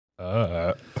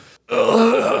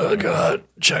Oh, God.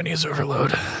 Chinese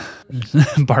overload.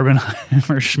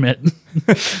 Barbenheimer Schmidt.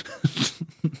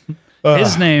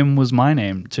 His name was my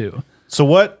name, too. So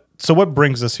what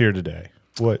brings us here today?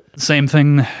 What? Same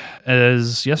thing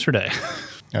as yesterday.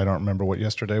 I don't remember what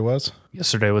yesterday was.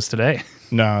 Yesterday was today.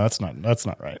 No, that's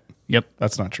not right. Yep.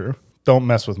 That's not true. Don't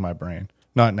mess with my brain.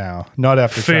 Not now. Not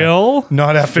after Phil?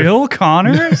 Not after Phil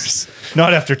Connors?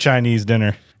 Not after Chinese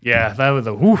dinner. Yeah, that was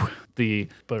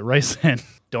but rice in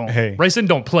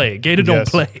don't play. Gator don't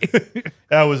play.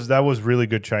 That was really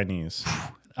good Chinese.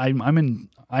 I'm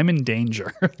in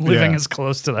danger living as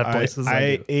close to that place as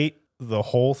I do. ate the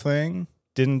whole thing.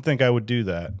 Didn't think I would do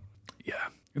that. Yeah.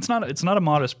 It's not a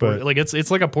modest portion. Like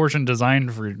it's like a portion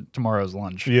designed for tomorrow's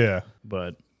lunch. Yeah.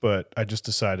 But I just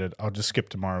decided I'll just skip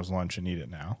tomorrow's lunch and eat it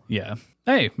now. Yeah.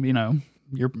 Hey,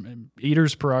 your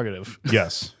eater's prerogative.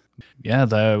 Yes.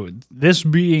 Yeah, this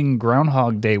being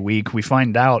Groundhog Day week, we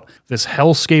find out this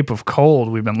hellscape of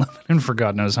cold we've been living in for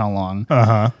God knows how long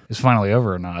is finally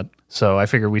over or not. So I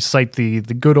figure we cite the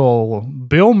good old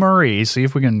Bill Murray, see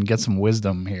if we can get some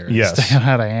wisdom here. Yes. As to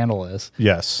how to handle this.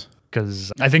 Yes.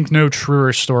 Because I think no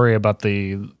truer story about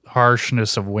the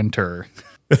harshness of winter,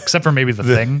 except for maybe The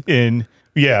Thing.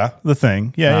 The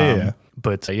Thing. Yeah.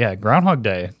 But Groundhog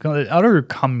Day, utter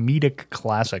comedic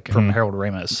classic from Harold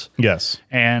Ramis. Yes.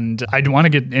 And I want to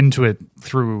get into it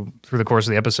through the course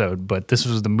of the episode, but this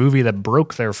was the movie that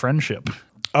broke their friendship.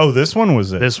 Oh, this one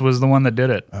was it? This was the one that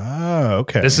did it. Oh,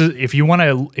 okay. This is if you want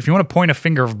to point a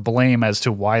finger of blame as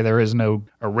to why there is no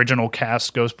original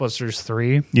cast Ghostbusters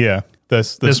 3. Yeah.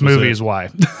 This movie is why.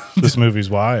 This movie's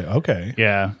why. Okay.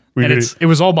 Yeah. It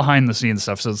was all behind the scenes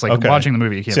stuff, so it's like watching the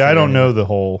movie. You can't See, I don't know the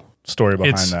whole story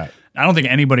behind that. I don't think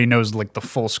anybody knows like the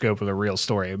full scope of the real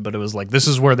story, but it was like, this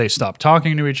is where they stopped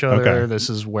talking to each other. Okay. This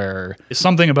is where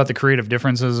something about the creative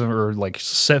differences or like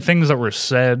things that were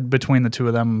said between the two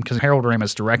of them. Because Harold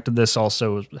Ramis directed this,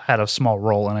 also had a small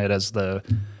role in it as the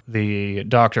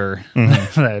doctor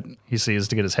that he sees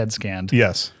to get his head scanned.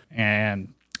 Yes.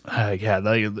 And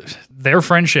their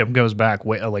friendship goes back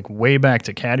way back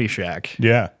to Caddyshack.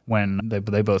 Yeah. When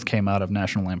they both came out of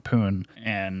National Lampoon.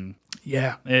 And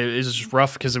yeah, it was just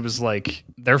rough because it was like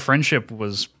their friendship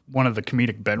was one of the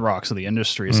comedic bedrocks of the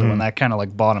industry. So when that kind of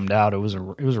like bottomed out, it was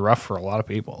rough for a lot of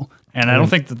people. And I don't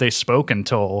think that they spoke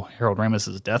until Harold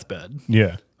Ramis's deathbed.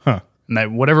 Yeah. Huh. And that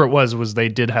whatever it was they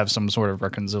did have some sort of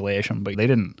reconciliation, but they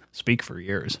didn't speak for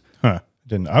years. Huh.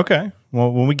 Didn't. Okay.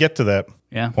 Well, when we get to that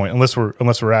point, unless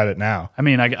we're at it now. I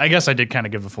mean, I guess I did kind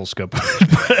of give the full scope.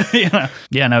 But,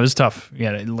 yeah, no, it was tough.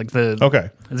 Yeah, like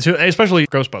especially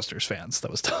Ghostbusters fans,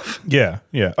 that was tough. Yeah.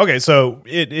 Okay, so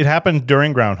it happened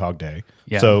during Groundhog Day.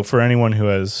 Yeah. So for anyone who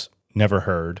has never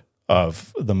heard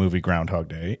of the movie Groundhog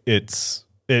Day, it's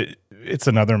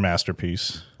another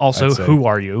masterpiece. Also, who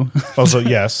are you? Also,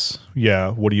 yes.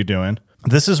 Yeah, what are you doing?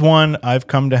 This is one I've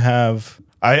come to have.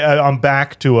 I'm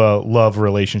back to a love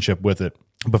relationship with it,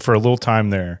 but for a little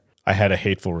time there, I had a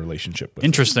hateful relationship with it.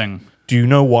 Interesting. Do you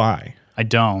know why? I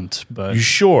don't, but... You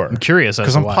sure? I'm curious as to why.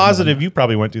 Because I'm positive you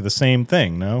probably went through the same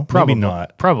thing, no? Probably Maybe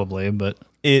not. Probably, but...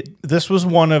 This was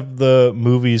one of the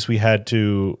movies we had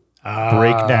to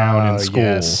break down in school.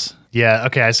 Yes. Yeah,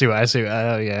 okay, I see.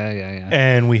 Oh, yeah.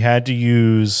 And we had to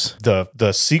use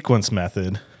the sequence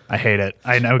method. I hate it.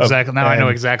 I know exactly. I know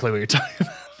exactly what you're talking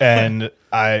about. And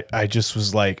I just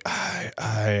was like,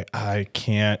 I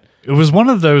can't. It was one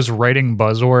of those writing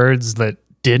buzzwords that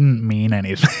didn't mean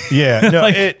anything. Yeah,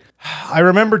 no, I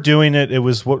remember doing it. It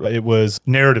was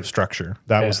narrative structure.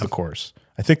 That was the course.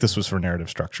 I think this was for narrative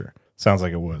structure. Sounds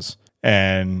like it was.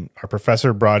 And our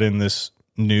professor brought in this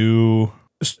new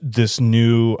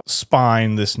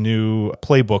spine, this new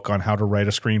playbook on how to write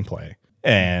a screenplay.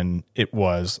 And it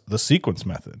was the sequence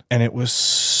method. And it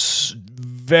was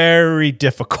very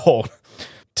difficult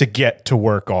to get to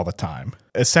work all the time.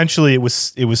 Essentially, it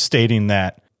was stating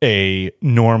that a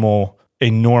normal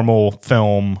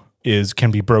film can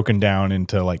be broken down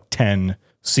into like 10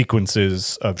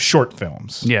 sequences of short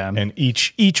films. Yeah. And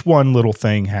each one little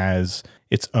thing has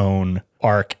its own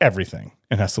arc, everything,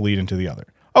 and has to lead into the other.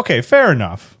 Okay, fair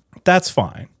enough. That's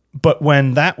fine. But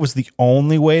when that was the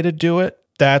only way to do it,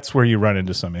 that's where you run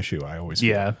into some issue, I always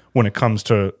feel, when it comes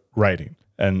to writing.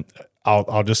 And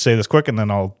I'll just say this quick and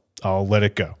then I'll let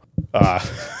it go.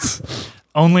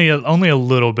 Only a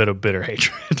little bit of bitter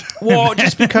hatred. Well,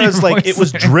 just because like it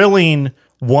was drilling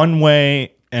one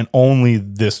way and only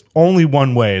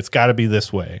one way. It's got to be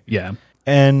this way. Yeah.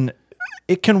 And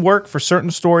it can work for certain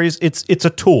stories. It's a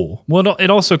tool. Well, it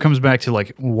also comes back to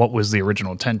like what was the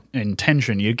original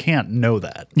intention. You can't know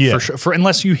that. Yeah. For sure.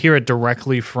 Unless you hear it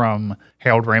directly from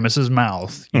Harold Ramis's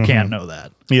mouth, you can't know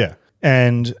that. Yeah.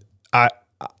 And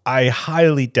I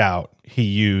highly doubt he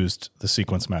used the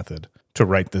sequence method to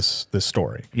write this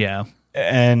story. Yeah.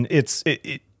 And it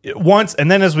once,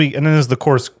 and then as the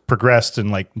course progressed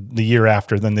and like the year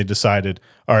after, then they decided,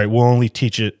 all right, we'll only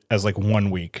teach it as like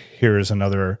 1 week. Here's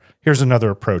another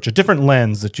approach, a different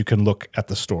lens that you can look at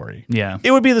the story. Yeah.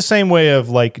 It would be the same way of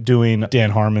like doing Dan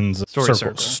Harmon's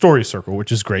story circle,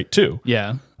 which is great too.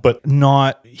 Yeah. But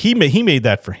not, he made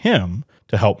that for him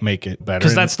to help make it better.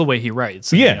 Because that's the way he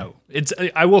writes. Yeah. You know,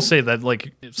 I will say that,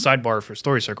 like, sidebar for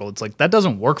Story Circle, it's like that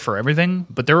doesn't work for everything,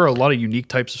 but there are a lot of unique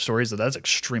types of stories that's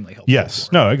extremely helpful.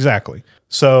 Yes. No, exactly.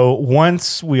 So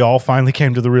once we all finally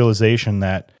came to the realization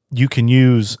that you can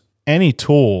use any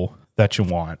tool that you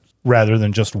want rather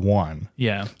than just one.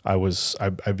 Yeah. I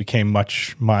became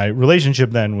my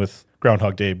relationship then with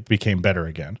Groundhog Day became better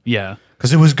again. Yeah.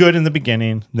 Because it was good in the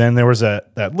beginning. Then there was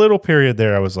that little period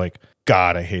there I was like,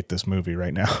 God, I hate this movie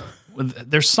right now.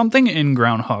 There's something in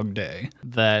Groundhog Day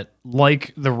that,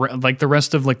 like the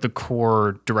rest of like the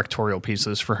core directorial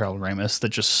pieces for Harold Ramis, that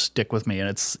just stick with me, and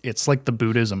it's like the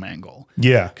Buddhism angle.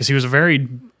 Yeah, because he was a very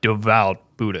devout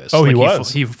Buddhist. Oh, like, he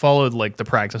was. He followed like the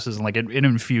practices, and like it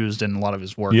infused in a lot of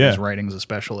his work, his writings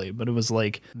especially. But it was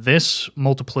like this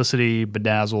Multiplicity,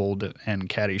 Bedazzled, and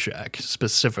Caddyshack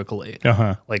specifically,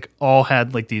 like all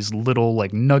had like these little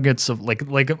like nuggets of like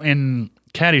in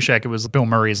Caddyshack, it was Bill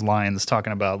Murray's lines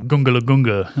talking about gunga la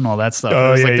gunga and all that stuff.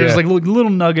 Oh, There's like little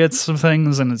nuggets of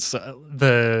things, and it's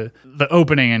the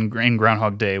opening in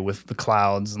Groundhog Day with the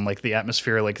clouds and like the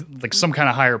atmosphere, like some kind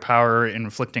of higher power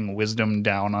inflicting wisdom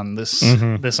down on this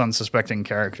unsuspecting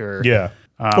character. Yeah.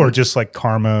 Or just like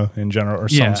karma in general, or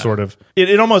some sort of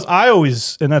it almost,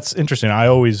 and that's interesting, I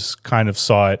always kind of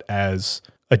saw it as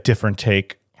a different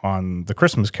take on the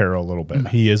Christmas Carol a little bit.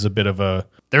 He is a bit of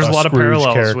there's a lot of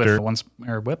parallels character. with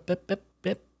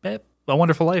A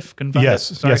Wonderful Life.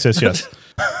 Yes.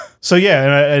 So yeah,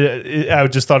 and I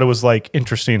just thought it was like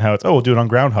interesting how it's, we'll do it on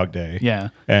Groundhog Day. Yeah.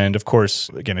 And of course,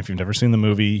 again, if you've never seen the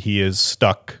movie, he is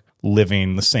stuck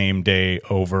living the same day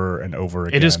over and over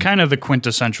again. It is kind of the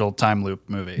quintessential time loop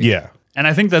movie. Yeah. And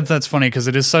I think that's funny because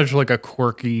it is such like a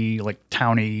quirky, like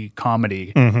towny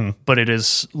comedy, but it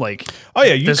is like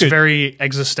very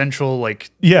existential, like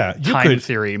time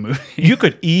theory movie. You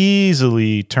could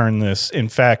easily turn this. In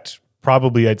fact,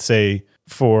 probably I'd say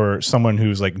for someone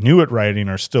who's like new at writing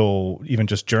or still even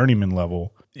just journeyman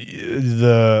level,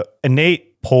 the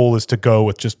innate pull is to go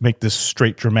with just make this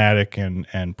straight dramatic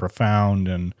and profound,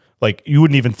 and like you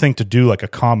wouldn't even think to do like a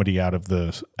comedy out of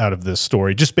this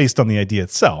story just based on the idea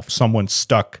itself. Someone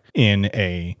stuck in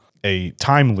a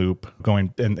time loop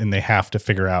going, and they have to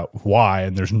figure out why,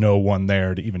 and there's no one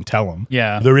there to even tell them.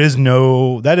 Yeah.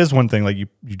 That is one thing, like you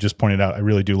just pointed out, I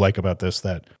really do like about this,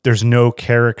 that there's no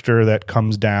character that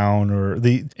comes down, or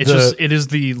it is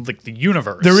the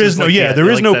universe. There is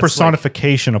no like,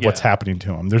 personification of what's happening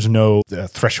to him. There's no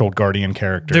threshold guardian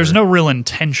character. There's no real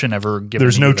intention ever given.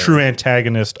 There's no true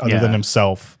antagonist other than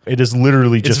himself. It is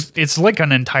literally just it's like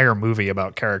an entire movie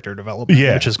about character development,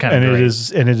 which is kind of great.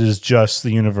 It is just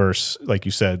the universe, like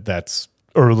you said,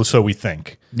 or so we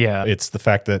think. Yeah. It's the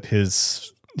fact that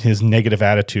his negative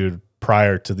attitude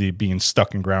prior to being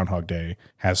stuck in Groundhog Day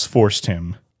has forced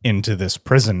him into this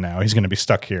prison now. He's going to be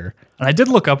stuck here. And I did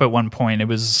look up at one point. It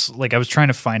was like I was trying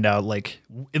to find out, like,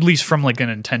 at least from like an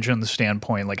intention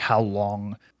standpoint, like how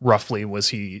long roughly was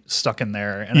he stuck in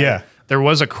there? And there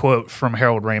was a quote from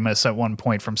Harold Ramis at one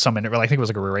point from some, I think it was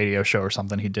like a radio show or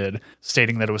something he did,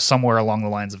 stating that it was somewhere along the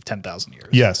lines of 10,000 years.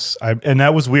 Yes. And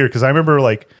that was weird because I remember,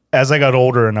 like, as I got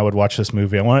older and I would watch this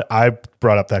movie, I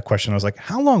brought up that question. I was like,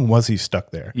 how long was he stuck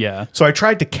there? Yeah. So I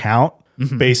tried to count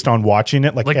based on watching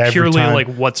it, like every purely time, like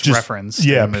what's referenced.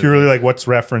 Yeah, purely like what's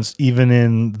referenced, even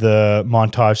in the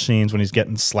montage scenes when he's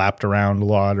getting slapped around a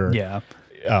lot, or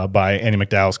by Annie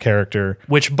McDowell's character.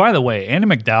 Which, by the way, Annie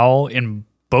McDowell in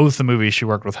both the movies she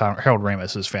worked with Harold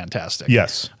Ramis is fantastic.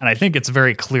 Yes, and I think it's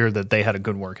very clear that they had a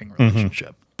good working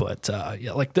relationship. But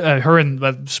like her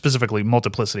and specifically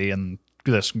Multiplicity and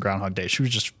this Groundhog Day, she was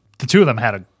just, the two of them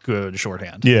had a good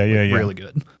shorthand. Yeah, really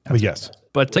good. Yes.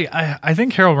 But I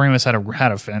think Harold Ramis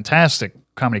had a fantastic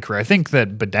comedy career. I think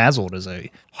that Bedazzled is a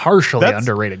harshly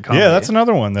underrated comedy. Yeah, that's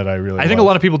another one that I really I think a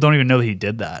lot of people don't even know that he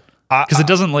did that. Because it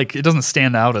doesn't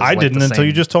stand out as I didn't until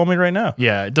you just told me right now.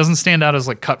 Yeah, it doesn't stand out as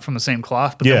like cut from the same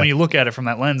cloth. But then when you look at it from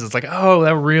that lens, it's like, oh,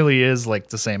 that really is like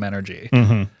the same energy.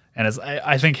 And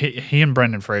I think he and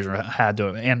Brendan Fraser had to,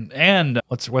 and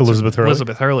what's Elizabeth Hurley?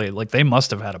 Elizabeth Hurley, like they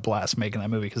must have had a blast making that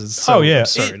movie because it's so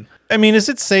absurd. Is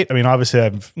it safe? I mean, obviously,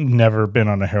 I've never been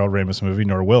on a Harold Ramis movie,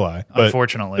 nor will I. But,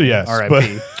 unfortunately, yes.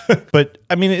 R.I.P. But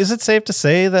I mean, is it safe to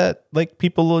say that like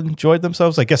people enjoyed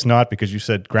themselves? I guess not, because you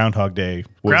said Groundhog Day.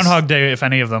 Groundhog Day, if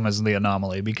any of them, is the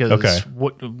anomaly because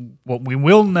what we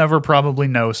will never probably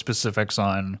know specifics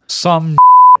on. Some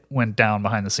went down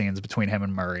behind the scenes between him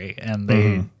and Murray, and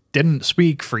they didn't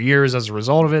speak for years as a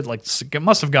result of it. Like, it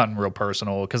must have gotten real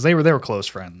personal because they were close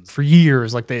friends for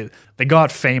years. Like they got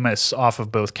famous off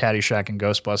of both Caddyshack and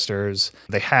Ghostbusters.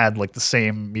 They had like the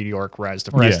same meteoric rise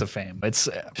to fame. It's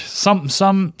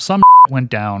some went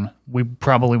down. We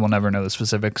probably will never know the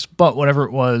specifics, but whatever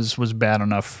it was bad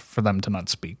enough for them to not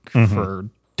speak for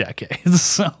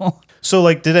decades. So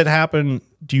like, did it happen?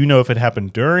 Do you know if it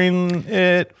happened during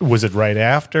it? Was it right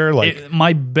after? Like,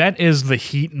 my bet is the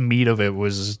heat and meat of it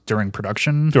was during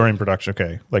production. During production,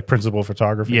 okay. Like principal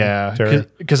photography? Yeah,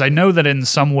 because I know that in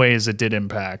some ways it did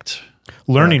impact.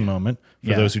 Learning moment,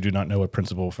 for those who do not know what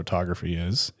principal photography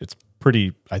is. It's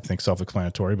pretty, I think,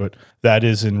 self-explanatory, but that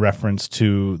is in reference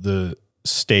to the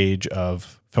stage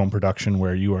of film production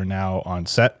where you are now on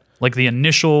set. Like the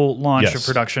initial launch of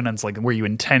production, and it's like where you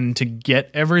intend to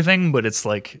get everything, but it's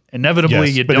like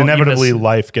inevitably inevitably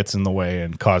life gets in the way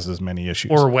and causes many issues,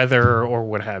 or weather, or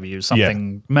what have you.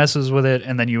 Something messes with it,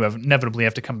 and then you inevitably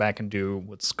have to come back and do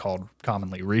what's called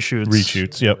commonly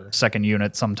reshoots. Yep. Second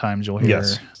unit. Sometimes you'll hear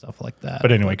stuff like that.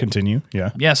 But anyway, continue.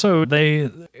 Yeah. So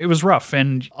it was rough,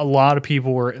 and a lot of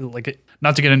people were like.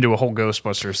 Not to get into a whole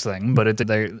Ghostbusters thing, but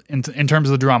in terms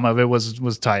of the drama of it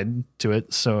was tied to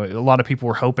it. So a lot of people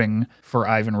were hoping for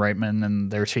Ivan Reitman and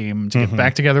their team to get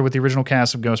back together with the original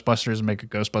cast of Ghostbusters and make a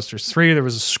Ghostbusters 3. There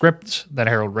was a script that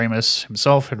Harold Ramis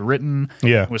himself had written.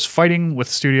 Yeah. Was fighting with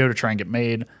the studio to try and get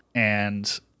made.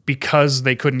 And because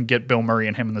they couldn't get Bill Murray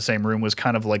and him in the same room was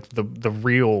kind of like the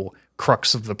real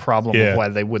crux of the problem of why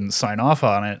they wouldn't sign off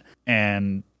on it.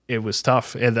 And it was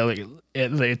tough.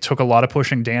 It took a lot of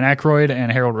pushing. Dan Aykroyd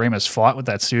and Harold Ramis fought with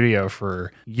that studio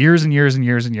for years and years and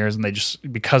years and years, and they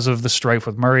just, because of the strife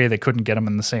with Murray, they couldn't get him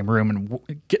in the same room. And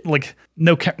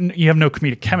you have no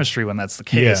comedic chemistry when that's the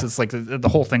case. It's like the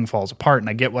whole thing falls apart, and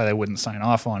I get why they wouldn't sign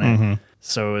off on it.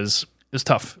 So it was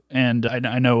tough, and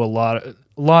I know a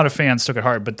lot of fans took it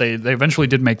hard, but they eventually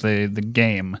did make the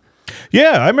game.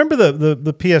 Yeah, I remember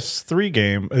the PS3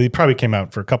 game. It probably came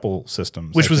out for a couple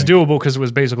systems. Which was doable because it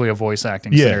was basically a voice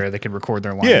acting scenario. They could record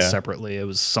their lines separately. It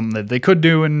was something that they could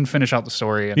do and finish out the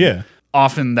story. And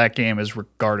often that game is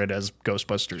regarded as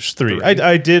Ghostbusters 3.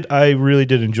 I really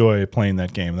did enjoy playing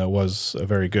that game. That was a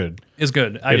very good. It's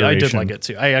good. I did like it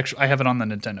too. I have it on the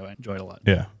Nintendo. I enjoyed it a lot.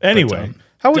 Yeah. Anyway,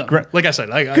 how would like I said,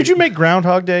 could you make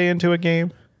Groundhog Day into a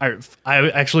game? I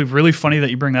actually really funny that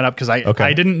you bring that up because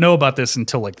I didn't know about this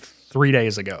until like 3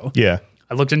 days ago. Yeah.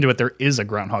 I looked into it. There is a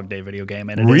Groundhog Day video game,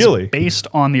 and it is based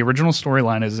on the original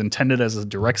storyline. It is intended as a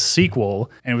direct sequel,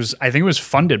 and I think it was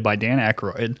funded by Dan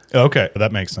Aykroyd. Okay,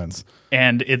 that makes sense.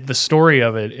 And the story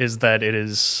of it is that it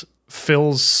is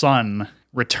Phil's son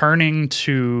returning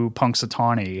to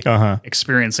Punxsutawney,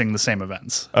 experiencing the same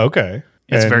events. Okay.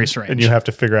 It's very strange. And you have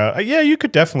to figure out, you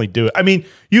could definitely do it. I mean,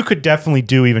 you could definitely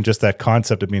do even just that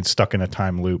concept of being stuck in a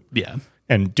time loop. Yeah.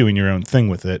 And doing your own thing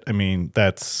with it. I mean,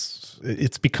 has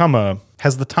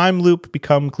the time loop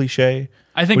become cliche?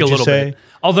 I think a little bit.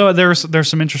 Although there's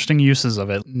some interesting uses of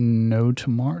it. No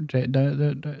tomorrow.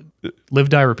 Live,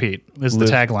 die, repeat is the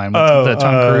tagline with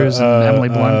Tom Cruise and Emily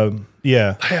Blunt.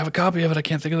 Yeah. I have a copy of it. I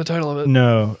can't think of the title of it.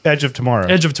 No. Edge of Tomorrow.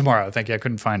 Edge of Tomorrow. Thank you. I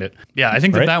couldn't find it. Yeah, I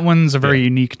think that one's a very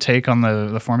unique take on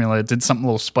the formula. It did something a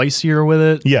little spicier with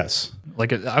it. Yes.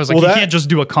 Like I was like, you can't just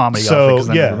do a comedy of it because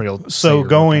then everybody will So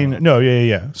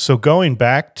going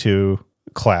back to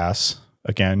class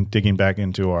again, digging back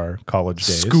into our college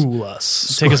days. School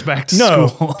us. Take us back to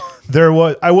school.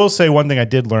 I will say one thing I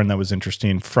did learn that was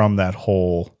interesting from that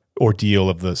whole ordeal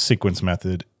of the sequence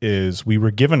method is we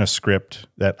were given a script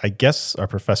that I guess our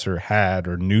professor had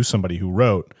or knew somebody who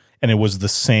wrote, and it was the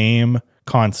same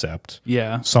concept.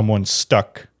 Yeah. Someone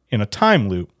stuck in a time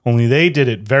loop, only they did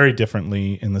it very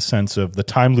differently in the sense of the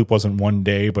time loop wasn't one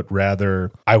day, but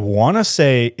rather, I want to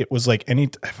say it was like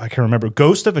if I can remember,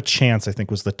 Ghost of a Chance, I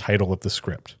think was the title of the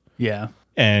script. Yeah.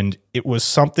 And it was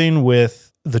something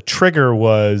with, the trigger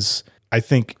was I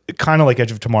think kind of like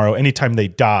Edge of Tomorrow, anytime they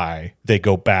die, they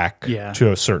go back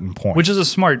to a certain point. Which is a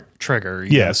smart trigger.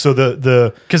 Yeah, so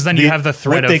because then you have the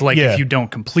threat of like if you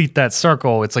don't complete that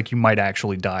circle, it's like you might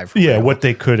actually die. Real. What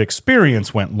they could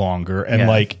experience went longer, and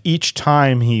like each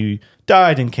time he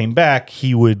died and came back,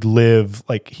 he would live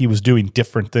like he was doing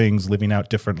different things, living out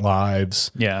different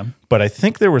lives. Yeah, but I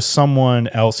think there was someone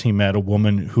else he met, a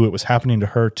woman who it was happening to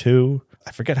her too.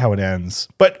 I forget how it ends,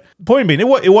 but point being, it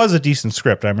was a decent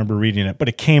script. I remember reading it, but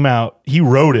it came out. He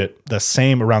wrote it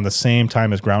around the same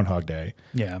time as Groundhog Day.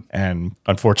 Yeah, and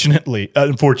unfortunately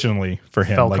for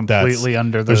him, fell like completely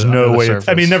under the. There's no way. Surface.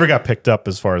 I mean, it never got picked up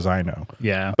as far as I know.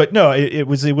 Yeah, but no, it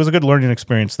was a good learning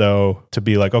experience though to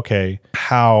be like, okay,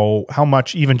 how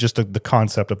much even just the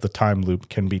concept of the time loop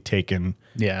can be taken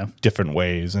different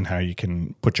ways, and how you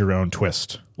can put your own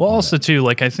twist. Well, also too,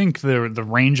 like I think the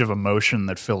range of emotion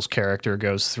that Phil's character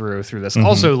goes through this.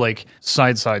 Also, like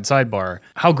sidebar,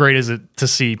 how great is it to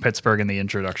see Pittsburgh in the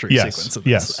introductory sequence of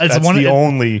this? Yes, it's one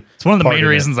of the main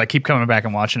reasons I keep coming back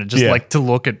and watching it. Just like to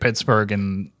look at Pittsburgh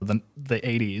in the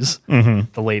 80s,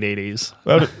 the late 80s.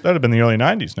 That would have been the early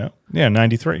 90s, no? Yeah,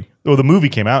 93. Well, the movie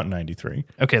came out in 93.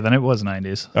 Okay, then it was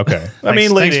 90s. Okay. I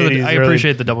mean, late 80s. I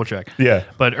appreciate the double check. Yeah.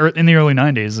 But in the early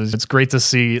 90s, it's great to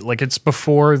see, like, it's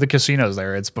before the casinos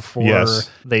there. It's before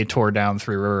they tore down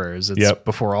Three Rivers. It's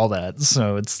before all that.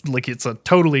 So it's like, it's a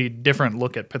totally different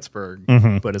look at Pittsburgh,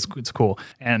 but it's cool.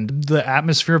 And the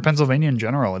atmosphere of Pennsylvania in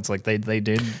general, it's like they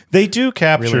do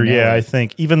capture, really I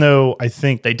think, even though I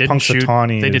think they did not shoot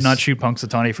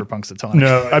Punxsutawney for Punxsutawney.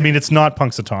 No, I mean, it's not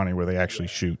Punxsutawney where they actually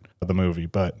shoot the movie,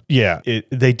 but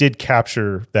they did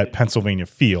capture that Pennsylvania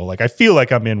feel. Like I feel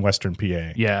like I'm in Western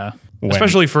PA. Yeah.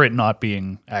 Especially for it not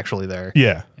being actually there.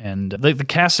 Yeah. And the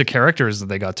cast of characters that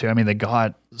they got to, I mean, they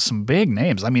got some big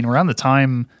names. I mean, around the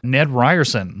time, Ned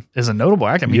Ryerson is a notable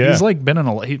actor. I mean, he's like been in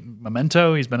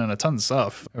Memento. He's been in a ton of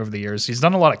stuff over the years. He's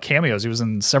done a lot of cameos. He was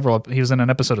in an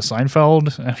episode of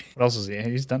Seinfeld. What else is he?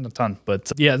 He's done a ton. But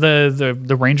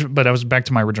the range, but I was back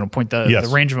to my original point. The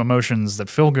range of emotions that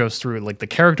Phil goes through, like the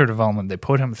character development they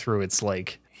put him through, it's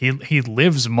like he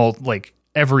lives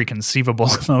every conceivable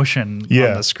emotion on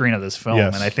the screen of this film.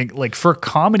 And I think like for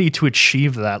comedy to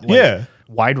achieve that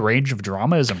wide range of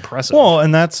drama is impressive. Well,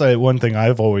 and that's one thing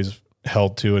I've always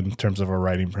held to in terms of a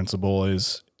writing principle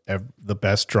is the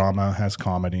best drama has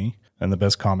comedy and the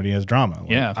best comedy has drama.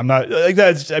 Like, I'm not like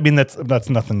that's, I mean, that's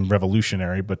nothing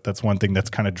revolutionary, but that's one thing that's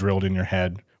kind of drilled in your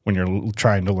head when you're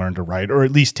trying to learn to write, or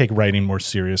at least take writing more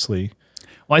seriously.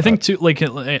 Well, I think too, like,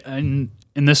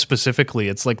 in this specifically,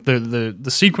 it's like the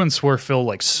sequence where Phil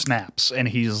like snaps and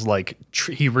he's like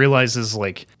he realizes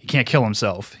like he can't kill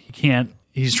himself.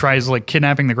 He tries like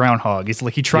kidnapping the groundhog. He's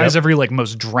like he tries every like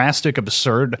most drastic,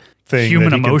 absurd thing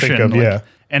human emotion. Think of,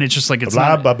 and it's just like it's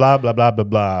blah blah blah blah blah blah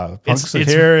blah. Punks are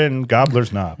here and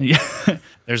gobblers not. Yeah.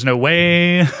 There's no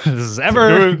way this is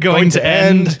ever going to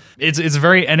end. It's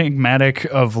very enigmatic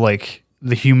of like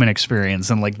the human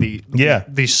experience and like the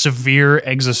severe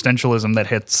existentialism that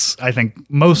hits, I think,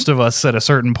 most of us at a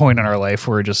certain point in our life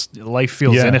where just life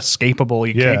feels inescapable.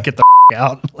 You can't get the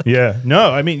out.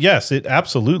 No, I mean, yes, it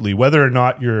absolutely. Whether or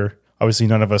not you're obviously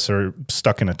none of us are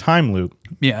stuck in a time loop.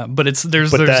 Yeah, but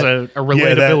there's a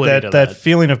relatability to that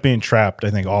feeling of being trapped. I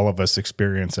think all of us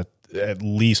experience it at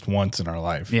least once in our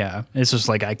life. Yeah, it's just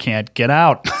like I can't get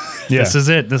out. This is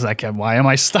it. Why am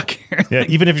I stuck here? Yeah,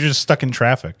 even if you're just stuck in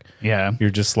traffic. Yeah, you're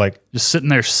just sitting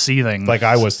there seething. Like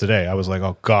I was today. I was like,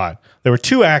 oh God, there were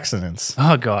 2 accidents.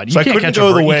 Oh God, you can't catch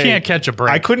a break. You can't catch a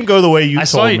break. I couldn't go the way you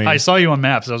told me. I saw you on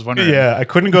maps. I was wondering. Yeah, I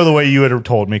couldn't go the way you had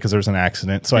told me because there was an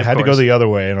accident. So I had to go the other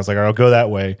way, and I was like, I'll go that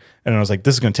way. And I was like,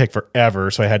 this is going to take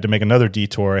forever. So I had to make another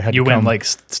detour. You went like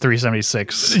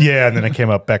 376. Yeah, and then I came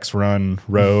up Beck's Run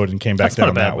Road and came back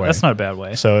down that way. That's not a bad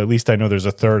way. So at least I know there's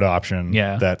a third option.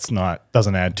 Yeah,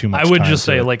 doesn't add too much. I would just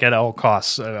say like at all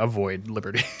costs avoid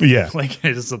Liberty. Yeah, like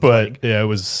it's the plague. It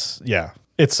was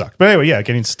it sucked. But anyway,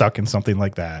 getting stuck in something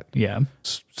like that. Yeah,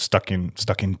 stuck in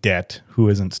debt. Who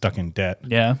isn't stuck in debt?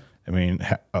 Yeah. I mean,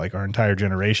 like our entire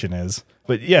generation is.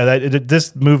 But yeah,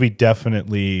 this movie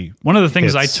definitely. One of the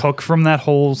things I took from that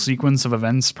whole sequence of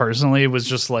events personally was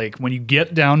just like when you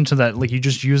get down to that, like you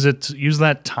just use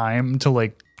that time to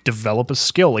like develop a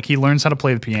skill. Like he learns how to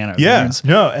play the piano. Yeah,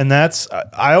 and that's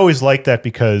I always like that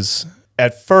because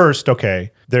at first,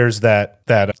 there's that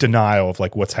denial of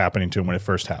like what's happening to him when it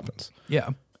first happens.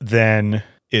 Yeah. Then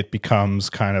it becomes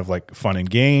kind of like fun and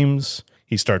games.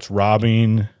 He starts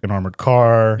robbing an armored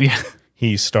car. Yeah.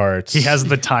 He starts. He has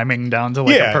the timing down to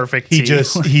like a perfect T.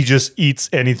 He just eats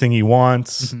anything he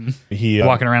wants. He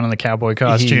walking around in the cowboy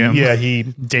costume. He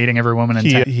dating every woman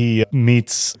in town. He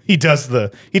does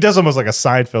almost like a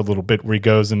Seinfeld little bit where he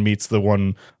goes and meets the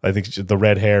one, I think the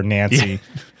red hair Nancy,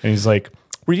 and he's like,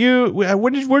 where'd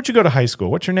you go to high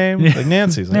school? What's your name? Like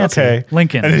Nancy's like, Nancy, okay.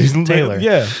 Lincoln, and he's Taylor.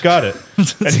 Yeah, got it.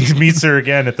 And he meets her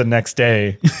again at the next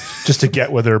day just to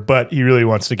get with her, but he really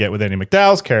wants to get with Annie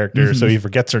McDowell's character, so he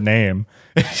forgets her name.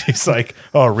 She's like,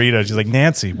 oh, Rita. She's like,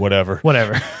 Nancy, whatever.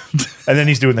 And then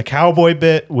he's doing the cowboy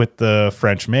bit with the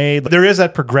French maid. There is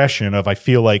that progression of, I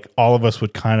feel like all of us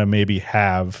would kind of maybe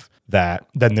have that.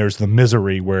 Then there's the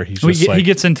misery where he's just he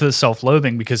gets into the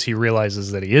self-loathing because he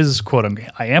realizes that he is, quote unquote,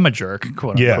 I am a jerk,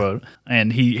 quote unquote.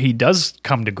 And he does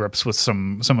come to grips with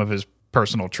some of his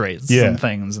personal traits and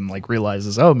things, and like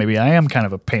realizes, oh, maybe I am kind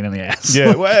of a pain in the ass.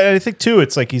 Yeah. Well, I think too,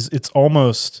 it's like it's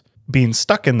almost being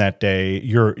stuck in that day.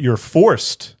 You're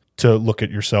forced to look at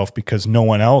yourself because no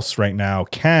one else right now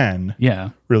can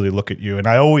really look at you. And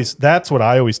that's what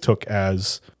I always took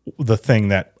as the thing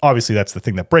that, obviously that's the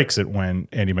thing that breaks it, when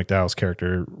Andy McDowell's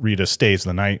character Rita stays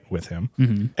the night with him.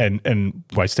 And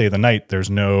by stay the night, there's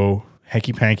no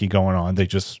hanky panky going on. They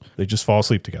just fall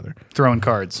asleep together, throwing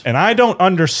cards. and I don't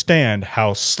understand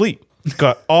how sleep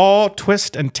got all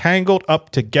twist and tangled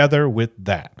up together with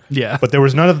that. But there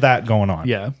was none of that going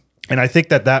on. And I think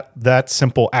that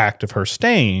simple act of her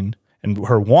staying and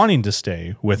her wanting to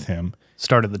stay with him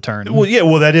started the turn.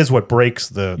 Well, that is what breaks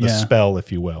the spell,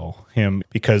 if you will, him,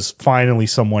 because finally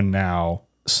someone now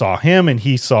saw him and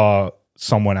he saw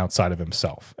someone outside of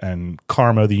himself, and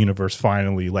karma, the universe,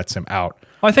 finally lets him out.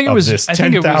 I think it was this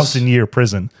 10,000 year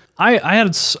prison. I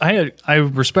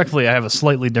respectfully, I have a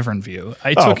slightly different view.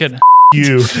 I took it.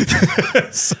 You.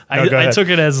 I took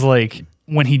it as like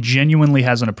when he genuinely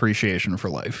has an appreciation for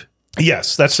life.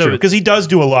 Yes, that's true. Because he does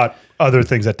do a lot other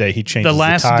things that day. He changes the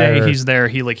last tire. day he's there.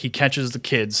 He catches the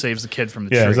kid, saves the kid from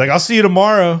the tree. He's like, I'll see you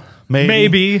tomorrow.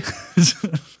 Maybe.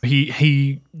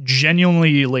 he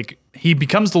genuinely he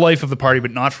becomes the life of the party,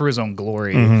 but not for his own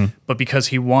glory, but because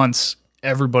he wants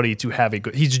everybody to have a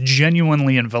good. He's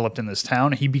genuinely enveloped in this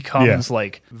town. He becomes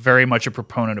very much a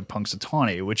proponent of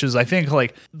Punxsutawney, which is, I think,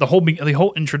 like the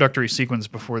whole introductory sequence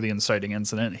before the inciting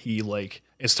incident. He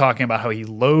is talking about how he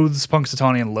loathes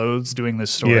Punxsutawney and loathes doing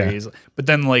this story. But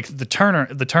then the turn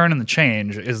and the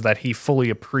change is that he fully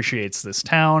appreciates this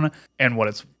town and what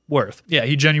it's worth. Yeah,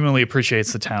 he genuinely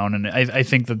appreciates the town, and I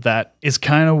think that is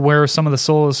kind of where some of the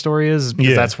soul of the story is,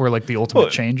 because that's where the ultimate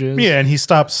change is. Yeah, and he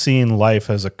stops seeing life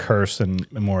as a curse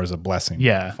and more as a blessing.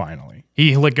 Yeah, finally,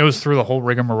 he goes through the whole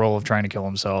rigmarole of trying to kill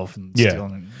himself and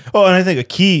stealing. Oh, and I think a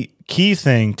key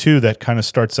thing too that kind of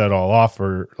starts that all off,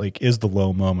 or is the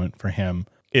low moment for him,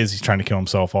 is he's trying to kill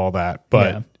himself, all that,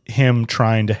 but him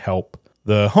trying to help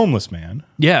the homeless man,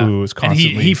 who is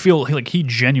constantly, and he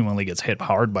genuinely gets hit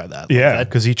hard by that.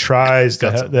 Because he tries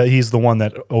to. He's the one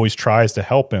that always tries to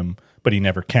help him, but he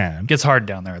never can. Gets hard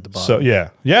down there at the bottom.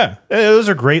 So those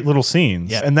are great little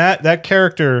scenes. And that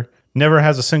character never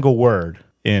has a single word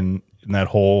in that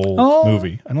whole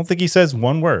movie. I don't think he says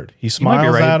one word. He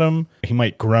smiles at him. He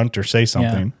might grunt or say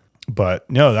something. But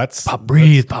no, that's pop,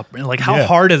 breathe, pop. How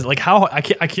hard is how I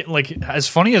can't as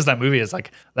funny as that movie is,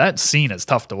 that scene is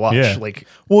tough to watch.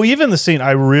 Even the scene,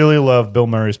 I really love Bill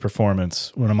Murray's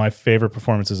performance. One of my favorite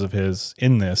performances of his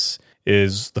in this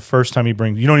is the first time you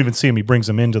don't even see him. He brings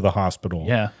him into the hospital.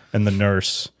 And the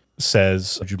nurse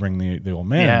says, "Did you bring the old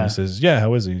man?" And he says, "Yeah,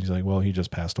 how is he?" He's like, "Well, he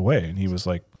just passed away." And he was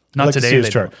like, "Not like today." To see his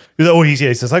chart. He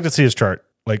says, "I'd like to see his chart."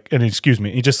 And excuse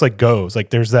me, he just goes.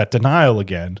 There's that denial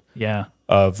again.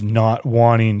 Of not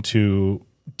wanting to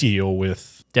deal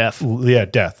with death.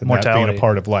 Death and mortality, that being a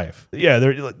part of life.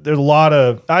 There's a lot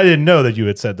of. I didn't know that you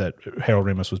had said that Harold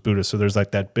Ramis was Buddhist, so there's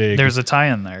that big. There's a tie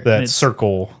in there. That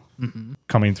circle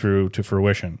coming through to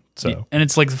fruition. So and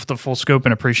it's the full scope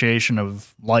and appreciation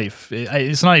of life.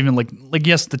 It's not even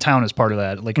yes, the town is part of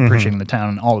that, appreciating the town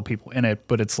and all the people in it,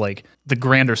 but it's the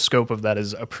grander scope of that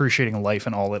is appreciating life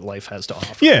and all that life has to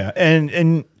offer. Yeah,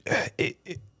 and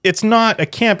it's not.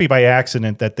 It can't be by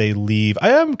accident that they leave. I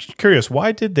am curious,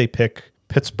 why did they pick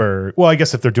Pittsburgh? Well, I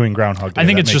guess if they're doing Groundhog Day, I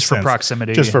think it's just for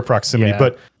proximity. Just for proximity,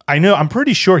 but I'm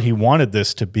pretty sure he wanted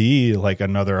this to be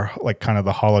another kind of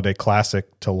the holiday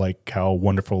classic to how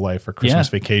Wonderful Life or Christmas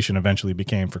Vacation eventually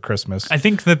became for Christmas. I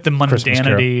think that the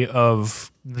mundanity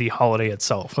of the holiday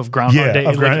itself, of Groundhog Day,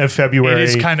 of February, it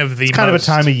is kind of it's kind of a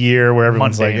time of year where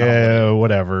everyone's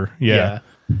whatever.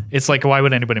 It's why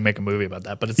would anybody make a movie about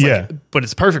that? But it's but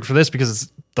it's perfect for this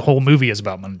because the whole movie is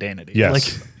about mundanity.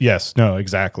 Yes. No,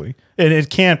 exactly. And it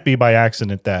can't be by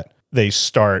accident that they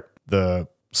start the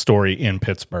story in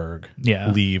Pittsburgh.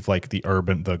 Yeah. Leave like the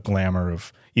glamour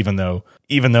of, even though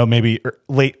maybe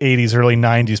late 80s, early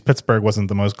 90s, Pittsburgh wasn't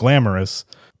the most glamorous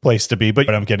place to be, but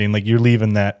I'm getting like you're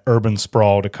leaving that urban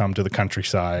sprawl to come to the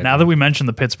countryside. Now that we mentioned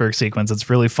the Pittsburgh sequence, it's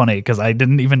really funny because I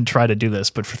didn't even try to do this,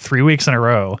 but for 3 weeks in a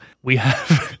row, we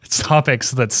have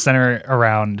topics that center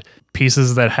around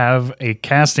pieces that have a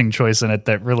casting choice in it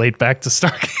that relate back to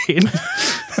Stargate.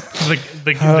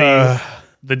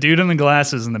 The dude in the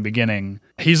glasses in the beginning,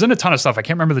 he's in a ton of stuff. I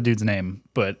can't remember the dude's name,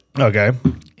 but okay,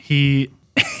 he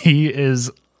is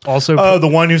also the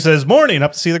one who says morning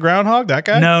up to see the groundhog, that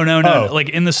guy. No, like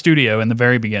in the studio in the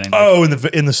very beginning.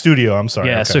 In the studio. I'm sorry.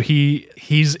 Yeah, okay. so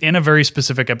he's in a very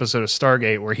specific episode of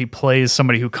Stargate where he plays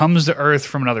somebody who comes to Earth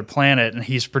from another planet, and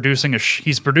he's producing the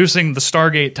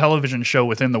Stargate television show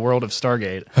within the world of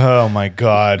Stargate. Oh my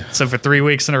god! So for 3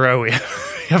 weeks in a row, we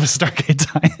have a Stargate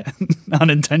tie-in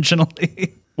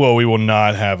unintentionally. Well, we will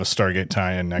not have a Stargate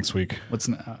tie-in next week.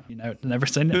 Never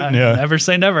say never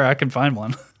say never. I can find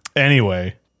one.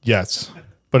 Anyway, yes,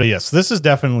 but yes, this is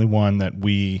definitely one that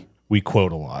we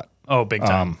quote a lot. Oh, big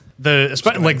time.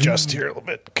 Just here a little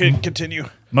bit. Continue.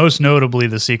 Most notably,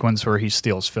 the sequence where he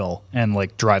steals Phil and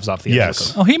like drives off the edge.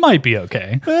 Yes. Oh, he might be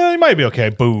okay. He might be okay.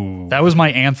 Boo. That was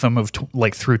my anthem of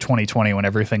through 2020 when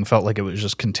everything felt like it was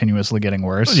just continuously getting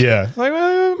worse. Yeah, like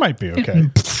it might be okay.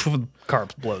 Car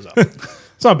blows up.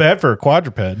 It's not bad for a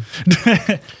quadruped.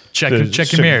 Check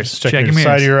your mirrors. Check your mirrors.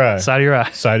 Side of your eye. Side of your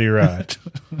eye. Side of your eye.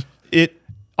 It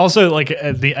also like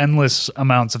the endless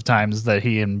amounts of times that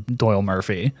he and Doyle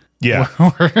Murphy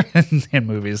were in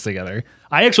movies together.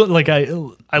 I actually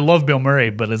I love Bill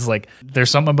Murray, but it's like there's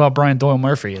something about Brian Doyle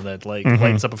Murphy that like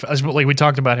lights up. Like we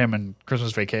talked about him in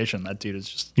Christmas Vacation. That dude is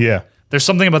just There's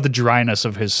something about the dryness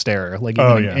of his stare, like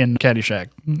in Caddyshack,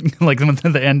 like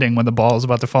the ending when the ball is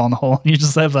about to fall in the hole, and you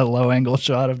just have that low angle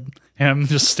shot of him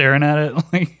just staring at it.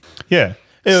 Like,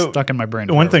 stuck in my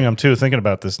brain. One thing I'm thinking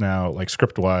about this now, like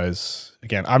script wise.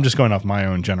 Again, I'm just going off my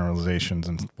own generalizations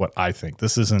and what I think.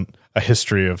 This isn't a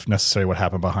history of necessarily what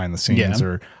happened behind the scenes,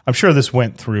 or I'm sure this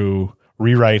went through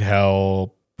rewrite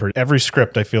hell. Every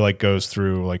script I feel like goes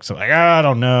through like something like, I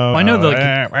don't know. Well, I know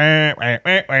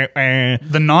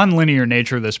the non-linear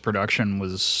nature of this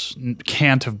production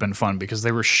can't have been fun because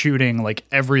they were shooting like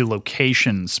every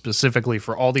location specifically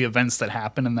for all the events that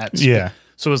happened in that.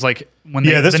 So it was like when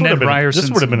this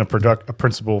would have been a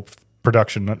principal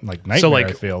production like nightmare. So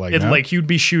I feel like you'd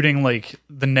be shooting like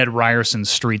the Ned Ryerson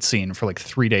street scene for like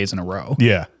 3 days in a row.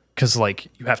 Yeah. Because like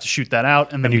you have to shoot that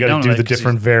out, and then you got to do the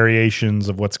different variations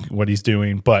of what he's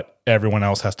doing, but everyone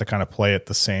else has to kind of play it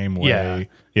the same way.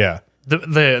 Yeah. The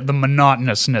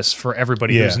monotonousness for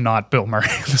everybody who's not Bill Murray.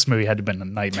 This movie had to have been a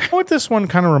nightmare. What this one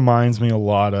kind of reminds me a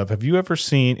lot of. Have you ever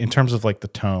seen, in terms of like the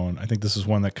tone? I think this is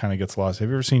one that kind of gets lost. Have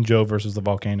you ever seen Joe versus the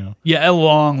Volcano? Yeah, a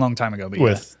long time ago. But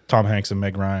with Tom Hanks and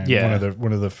Meg Ryan. Yeah,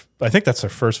 one of the. I think that's their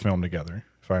first film together.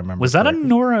 If I remember, was that a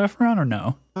Nora Ephron or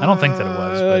no? I don't think that it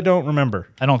was. I don't remember.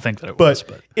 I don't think that it was.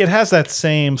 But it has that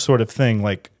same sort of thing,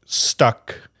 like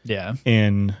stuck. Yeah.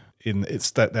 In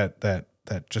it's that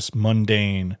just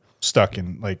mundane stuck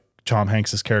in like Tom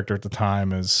Hanks's character at the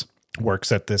time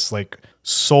works at this like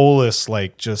soulless,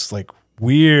 like just like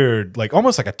weird, like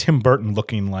almost like a Tim Burton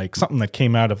looking like something that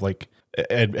came out of like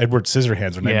Edward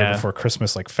Scissorhands or Nightmare Before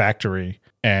Christmas like factory.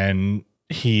 And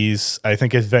I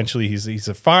think eventually he's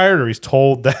fired, or he's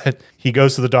told that he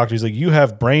goes to the doctor. He's like, you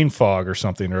have brain fog or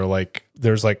something, or like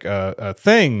there's like a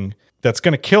thing that's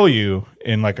going to kill you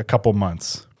in like a couple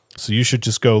months. So you should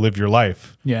just go live your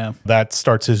life. Yeah. That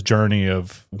starts his journey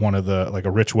of one of the, like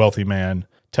a rich, wealthy man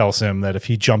tells him that if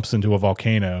he jumps into a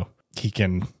volcano, he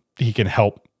can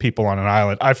help people on an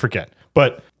island. I forget,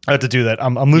 but I have to do that.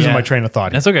 I'm losing my train of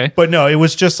thought. That's okay. But no, it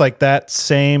was just like that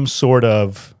same sort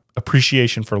of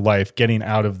appreciation for life, getting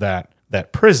out of that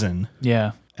prison.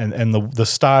 Yeah. And the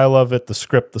style of it, the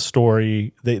script, the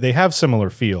story, they have similar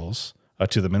feels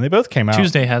to them, and they both came out.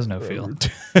 Tuesday has no feel.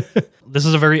 This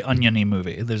is a very oniony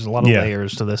movie. There's a lot of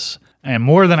layers to this, and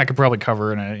more than I could probably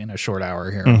cover in a short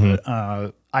hour here. Mm-hmm.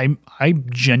 But I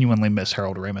genuinely miss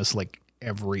Harold Ramis like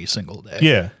every single day.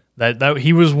 Yeah, that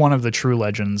he was one of the true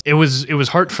legends. It was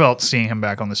heartfelt seeing him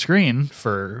back on the screen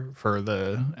for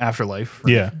the Afterlife.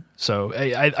 Yeah. So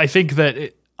I think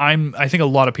that I think a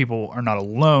lot of people are not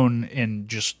alone in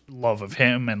just love of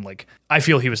him, and like I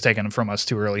feel he was taken from us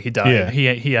too early. He died.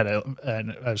 Yeah. He had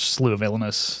a slew of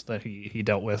illness that he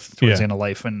dealt with towards the end of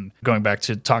life. And going back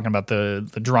to talking about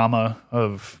the drama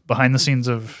of behind the scenes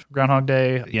of Groundhog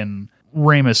Day, and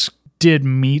Ramis did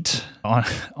meet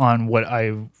on what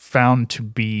I found to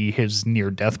be his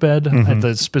near deathbed,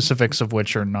 the specifics of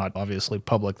which are not obviously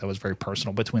public. That was very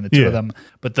personal between the two of them.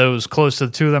 But those close to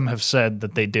the two of them have said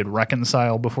that they did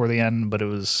reconcile before the end, but it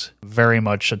was very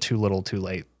much a too little, too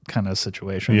late kind of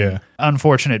situation. Yeah.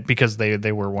 Unfortunate because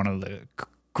they were one of the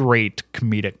great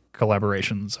comedic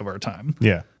collaborations of our time.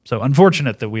 Yeah. So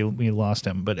unfortunate that we lost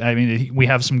him. But I mean, we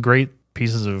have some great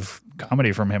pieces of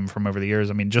comedy from him from over the years.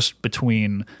 I mean, just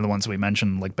between the ones we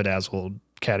mentioned, like Bedazzled,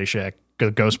 Caddyshack,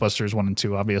 Ghostbusters 1 and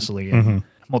 2, obviously, and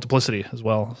Multiplicity as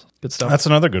well. Good stuff. That's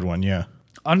another good one, yeah.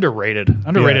 Underrated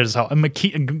as hell.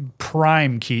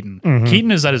 Prime Keaton.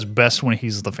 Keaton is at his best when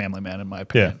he's the family man, in my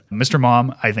opinion. Yeah. Mr.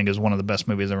 Mom, I think, is one of the best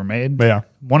movies ever made. Yeah.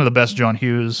 One of the best John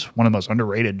Hughes. One of the most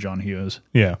underrated John Hughes.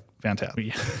 Yeah. Fantastic.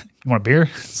 You want a beer?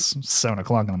 It's 7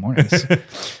 o'clock in the morning.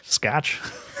 Scotch.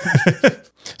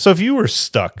 So if you were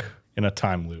stuck in a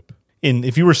time loop,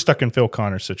 if you were stuck in Phil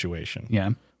Connor's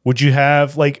situation, would you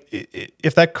have, like,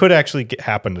 if that could actually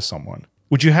happen to someone,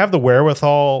 would you have the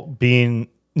wherewithal,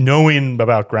 knowing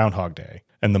about Groundhog Day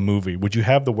and the movie, would you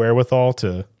have the wherewithal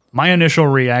to... My initial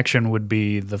reaction would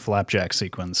be the flapjack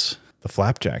sequence. The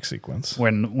flapjack sequence.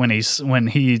 When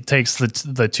he takes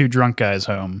the two drunk guys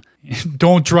home.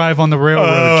 Don't drive on the railroad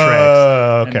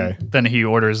tracks. Okay. And then he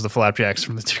orders the flapjacks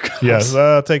from the two guys. Yes,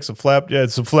 I'll take some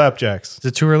flapjacks. Is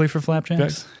it too early for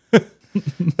flapjacks?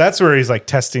 That's where he's like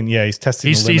testing. Yeah, he's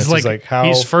testing the limits. He's like how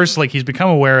he's become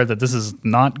aware that this is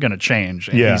not going to change.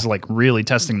 And he's like really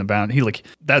testing the bound. He like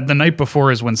that the night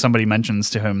before is when somebody mentions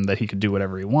to him that he could do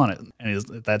whatever he wanted, and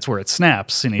that's where it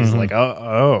snaps. And he's like,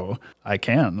 oh, I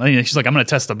can. And he's like, I'm going to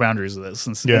test the boundaries of this.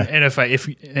 And if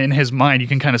in his mind, you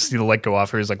can kind of see the let go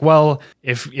offer. He's like, well,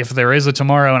 if there is a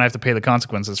tomorrow and I have to pay the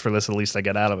consequences for this, at least I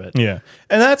get out of it. Yeah,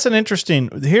 and that is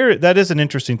an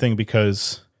interesting thing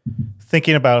because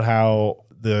thinking about how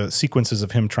the sequences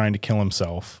of him trying to kill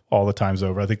himself all the times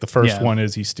over. I think the first one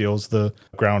is he steals the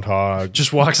groundhog.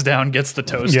 Just walks down, gets the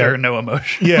toaster, no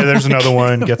emotion. Yeah, there's another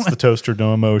one, gets the toaster,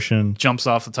 no emotion. Jumps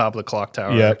off the top of the clock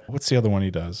tower. Yeah. What's the other one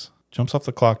he does? Jumps off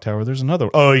the clock tower. There's another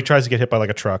one. Oh, he tries to get hit by like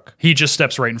a truck. He just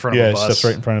steps right in front of a bus. Yeah, steps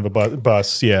right in front of a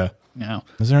bus. Yeah. Yeah.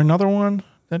 Is there another one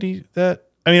I mean,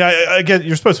 I get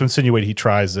you're supposed to insinuate he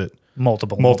tries it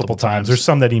multiple times. There's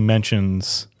some that he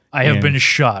mentions. I have been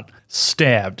shot,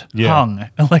 stabbed, hung,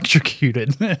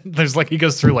 electrocuted. There's he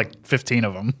goes through 15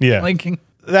 of them. Yeah.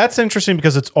 That's interesting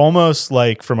because it's almost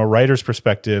like from a writer's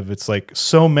perspective, it's like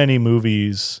so many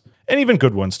movies, and even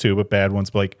good ones too, but bad ones,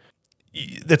 but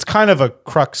it's kind of a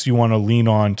crux you want to lean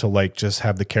on to just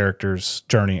have the character's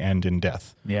journey end in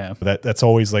death. Yeah. That's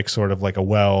always sort of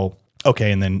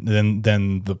okay, and then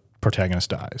the protagonist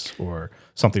dies or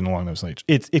something along those lines.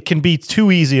 It can be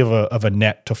too easy of a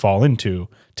net to fall into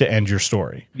to end your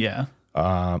story. Yeah.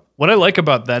 What I like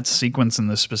about that sequence in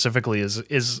this specifically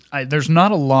is there's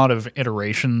not a lot of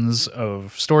iterations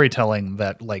of storytelling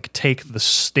that take the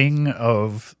sting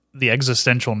of the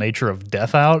existential nature of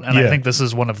death out, and I think this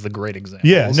is one of the great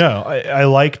examples. Yeah, no, I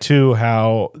like too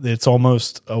how it's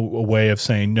almost a way of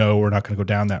saying, no, we're not going to go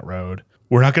down that road.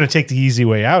 We're not going to take the easy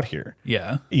way out here.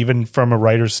 Yeah. Even from a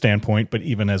writer's standpoint, but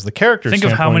even as the character's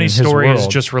standpoint. Think of how many stories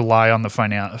just rely on the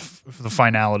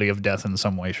finality of death in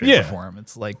some way, shape, or form.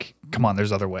 It's come on,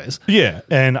 there's other ways. Yeah.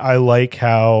 And I like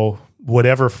how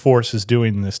whatever force is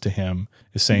doing this to him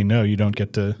is saying, no, you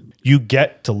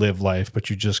get to live life, but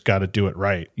you just got to do it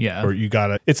right. Yeah. Or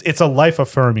it's a life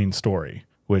affirming story,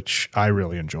 which I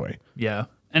really enjoy. Yeah.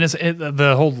 And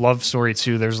the whole love story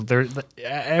too. There's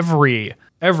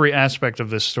every aspect of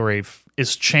this story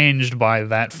is changed by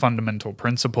that fundamental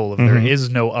principle of there is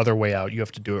no other way out. You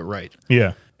have to do it right.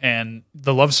 Yeah. And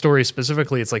the love story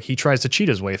specifically, it's he tries to cheat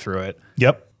his way through it.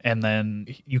 Yep. And then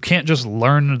you can't just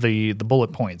learn the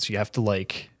bullet points. You have to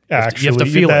actually, you have to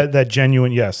feel that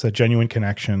genuine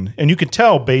connection. And you can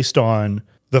tell based on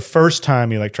the first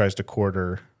time he tries to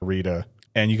court Rita,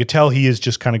 and you could tell he is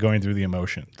just kind of going through the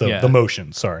emotion, the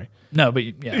motion. Sorry. No, but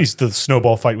he's the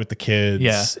snowball fight with the kids.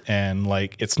 Yeah. And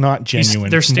it's not genuine.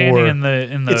 They're standing in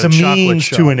the it's a means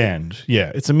to an end.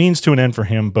 Yeah. It's a means to an end for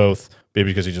him, both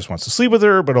maybe because he just wants to sleep with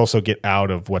her, but also get out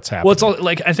of what's happening. Well, it's all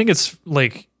I think it's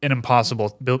an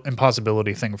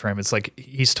impossibility thing for him. It's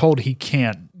he's told he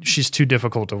can't. She's too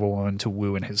difficult of a woman to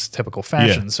woo in his typical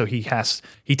fashion. Yeah. So he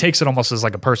takes it almost as a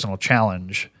personal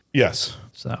challenge. Yes.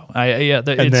 So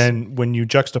and then when you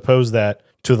juxtapose that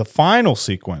to the final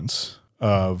sequence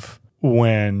of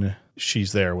when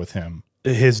she's there with him,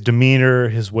 his demeanor,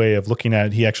 his way of looking at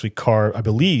it, he actually carves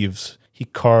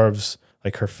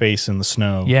her face in the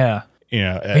snow. Yeah.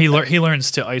 He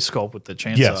learns to ice sculpt with the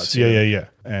chainsaw. Yes. Too. Yeah.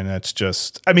 And that's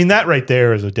just, that right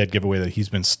there is a dead giveaway that he's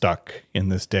been stuck in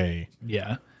this day.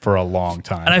 Yeah. for a long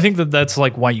time. And I think that's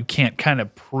like why you can't kind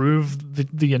of prove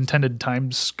the intended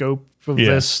time scope of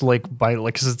this, like by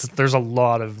like, because there's a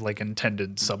lot of like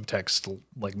intended subtext,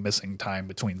 like missing time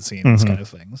between scenes, kind of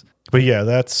things. But yeah,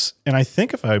 and I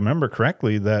think if I remember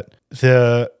correctly, that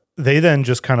they then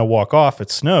just kind of walk off.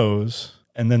 It snows,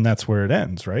 and then that's where it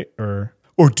ends, right? Or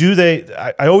do they?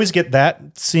 I always get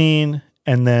that scene,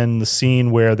 and then the scene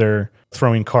where they're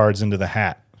throwing cards into the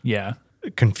hat. Yeah,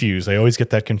 confused. I always get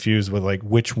that confused with like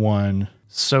which one.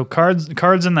 So cards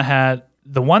in the hat.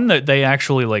 The one that they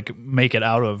actually like make it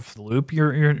out of the loop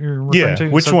you're referring to?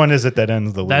 Which one is it that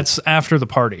ends the loop? That's after the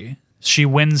party. She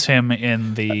wins him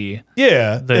in the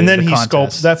and then he contest.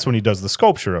 sculpts. That's when he does the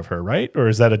sculpture of her, right? Or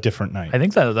is that a different night? I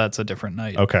think that's a different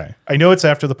night. Okay, I know it's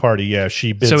after the party. Yeah,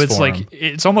 she bids so it's for like him.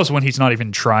 It's almost when he's not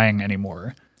even trying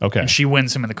anymore. Okay, and she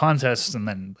wins him in the contest, and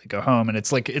then they go home. And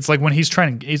it's like when he's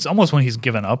trying. It's almost when he's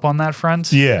given up on that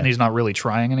front. Yeah, and he's not really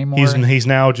trying anymore. He's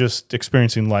now just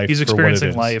experiencing life. He's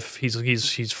experiencing for what it life.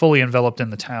 He's fully enveloped in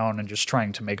the town and just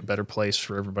trying to make a better place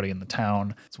for everybody in the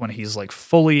town. It's when he's like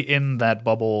fully in that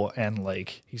bubble and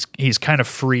like he's kind of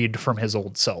freed from his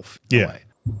old self. Yeah. Away.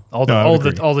 All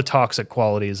the toxic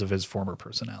qualities of his former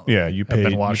personality. Yeah, you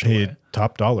paid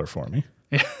top dollar for me.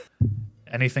 Yeah.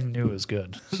 Anything new is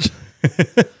good.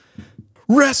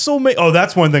 WrestleMania. Oh,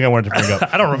 that's one thing I wanted to bring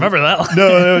up. I don't remember that.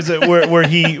 No, it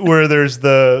was where there's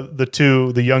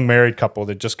the young married couple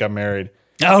that just got married.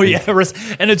 Oh yeah,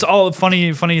 and it's all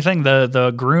funny thing.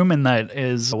 The groom in that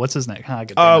is what's his name? I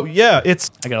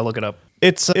gotta look it up.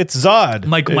 It's Zod.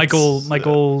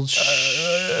 Michael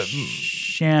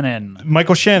Shannon.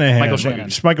 Michael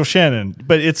Shannon.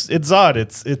 But it's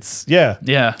Zod. It's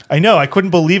yeah. I know. I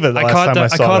couldn't believe it. I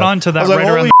caught on to that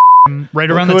right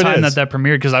around the time that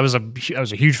premiered, because I was a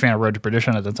huge fan of Road to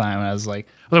Perdition at the time. And I was like,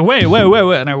 wait,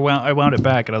 and I wound it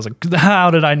back, and I was like,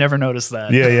 how did I never notice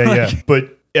that? Yeah.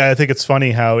 But yeah, I think it's funny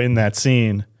how in that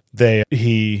scene they're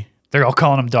all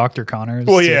calling him Dr. Connors.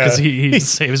 Well, yeah, because he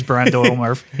saves Brian Doyle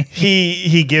Murphy.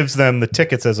 he gives them the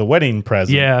tickets as a wedding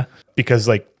present. Yeah, because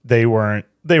like they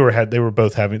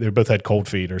both had cold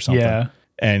feet or something. Yeah.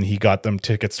 And he got them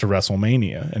tickets to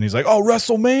WrestleMania. And he's like, oh,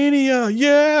 WrestleMania.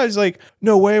 Yeah. He's like,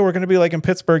 no way. We're going to be like in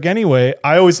Pittsburgh anyway.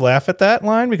 I always laugh at that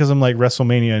line because I'm like,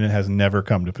 WrestleMania, and it has never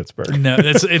come to Pittsburgh. No,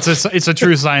 it's a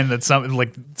true sign that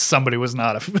somebody was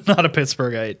not a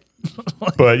Pittsburghite.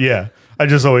 But yeah, I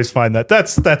just always find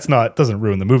doesn't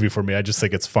ruin the movie for me. I just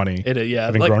think it's funny.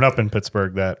 Having grown up in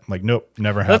Pittsburgh, that like, nope,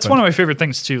 never happened. That's one of my favorite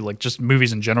things too. Like just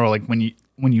movies in general. Like when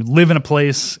you live in a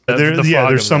place,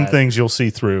 there's some things you'll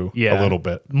see through a little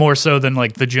bit more so than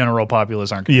like the general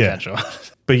populace aren't going to catch on.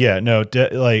 But yeah, no,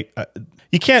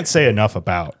 you can't say enough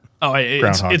about. Oh,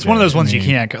 it's one of those ones you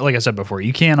can't. Like I said before,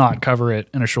 you cannot cover it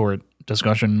in a short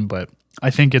discussion. But I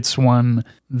think it's one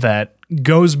that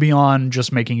goes beyond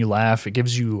just making you laugh. It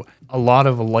gives you a lot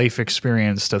of life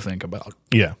experience to think about.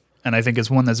 Yeah. And I think it's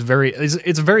one that's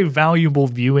it's very valuable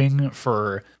viewing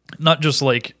for not just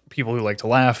like people who like to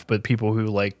laugh, but people who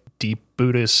like deep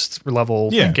Buddhist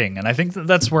level thinking. And I think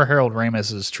that's where Harold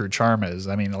Ramis' true charm is.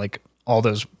 I mean, like all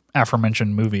those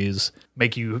aforementioned movies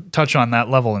make you touch on that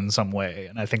level in some way.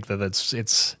 And I think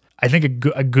that I think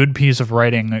a good piece of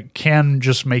writing can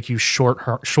just make you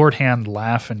shorthand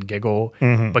laugh and giggle,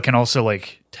 but can also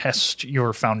like test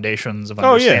your foundations of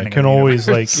understanding. Oh yeah, it can always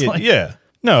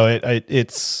No,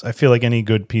 I feel like any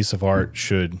good piece of art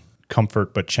should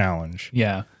comfort but challenge.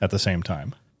 Yeah. At the same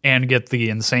time. And get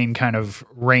the insane kind of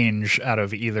range out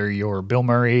of either your Bill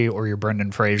Murray or your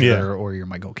Brendan Fraser or your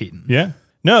Michael Keaton. Yeah.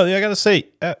 No, I got to say,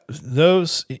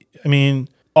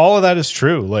 all of that is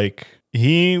true. Like,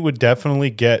 he would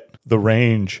definitely get the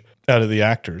range out of the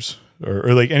actors.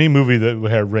 Or like any movie that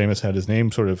Ramis had his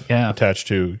name sort of attached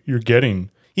to, you're getting...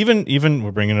 Even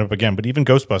we're bringing it up again, but even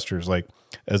Ghostbusters, like,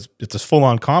 as it's a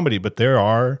full-on comedy, but there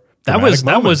are...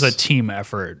 That was a team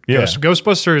effort. Yeah.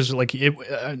 Ghostbusters, like it,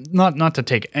 not to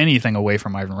take anything away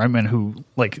from Ivan Reitman, who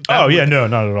like no,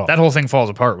 not at all. That whole thing falls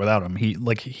apart without him.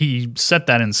 He set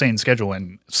that insane schedule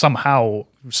and somehow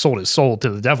sold his soul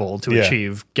to the devil to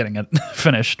achieve getting it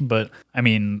finished. But I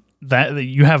mean that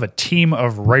you have a team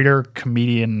of writer,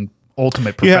 comedian,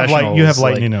 ultimate professionals. You have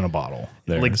lightning in a bottle.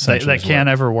 Like that can't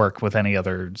ever work with any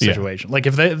other situation. Yeah. Like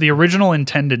if the original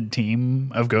intended team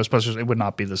of Ghostbusters, it would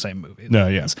not be the same movie. No,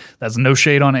 yeah. That's no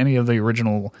shade on any of the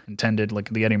original intended, like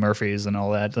the Eddie Murphys and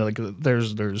all that. Like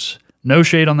there's no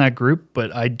shade on that group,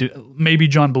 but I do. Maybe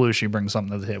John Belushi brings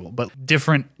something to the table, but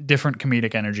different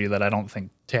comedic energy that I don't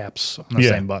think taps on the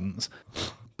same buttons.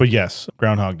 But yes,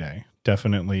 Groundhog Day,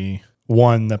 definitely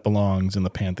one that belongs in the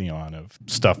pantheon of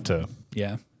stuff to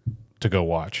go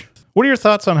watch. What are your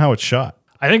thoughts on how it's shot?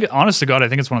 I think, honest to God, I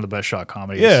think it's one of the best shot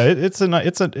comedies. Yeah, it's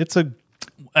a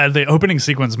the opening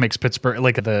sequence makes Pittsburgh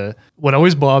what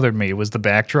always bothered me was the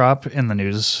backdrop in the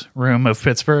newsroom of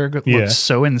Pittsburgh looked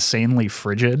so insanely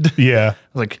frigid. yeah.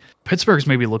 Like Pittsburgh's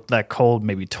maybe looked that cold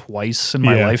maybe twice in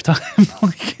my lifetime.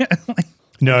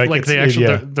 No, like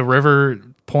the river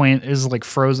point is like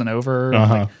frozen over.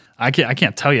 Uh-huh. Like, I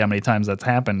can't tell you how many times that's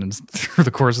happened through the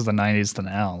course of the 90s to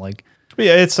now. Like,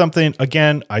 yeah, it's something.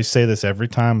 Again, I say this every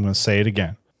time. I'm going to say it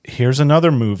again. Here's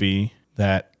another movie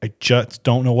that I just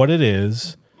don't know what it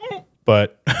is,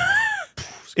 but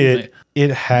it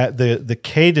had the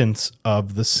cadence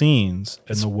of the scenes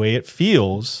and the way it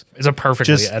feels. It's a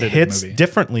perfectly just edited hits movie.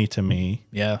 differently to me.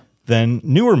 Yeah. Than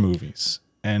newer movies.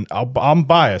 And I'm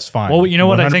biased, fine. Well, you know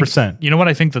what 100%. I think? You know what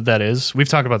I think that is? We've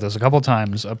talked about this a couple of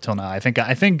times up till now. I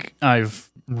think I've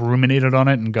ruminated on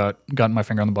it and gotten my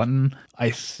finger on the button.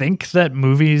 I think that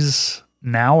movies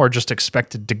now are just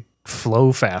expected to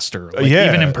flow faster, like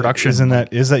even in production.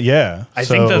 Is that yeah? I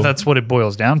think that's what it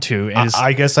boils down to.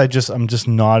 I guess I'm just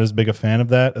not as big a fan of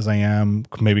that as I am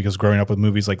maybe because growing up with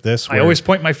movies like this. I always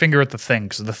point my finger at The Thing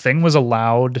because The Thing was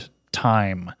allowed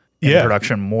time in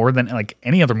production more than like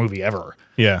any other movie ever.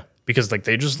 Yeah. Because like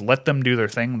they just let them do their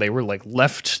thing. They were like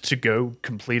left to go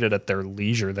complete it at their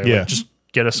leisure. They're like, just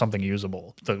get us something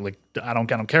usable. So, like I don't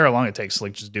care how long it takes.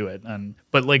 Like just do it.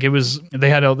 But like they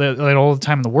had all the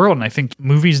time in the world. And I think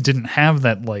movies didn't have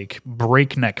that like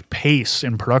breakneck pace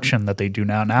in production that they do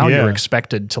now. Now you're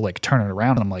expected to like turn it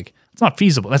around. And I'm like, it's not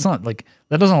feasible. That's not like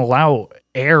that doesn't allow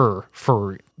air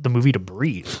for the movie to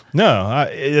breathe. No,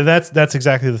 that's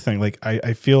exactly the thing. Like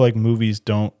I feel like movies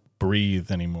don't breathe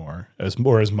anymore as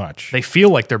much. They feel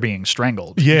like they're being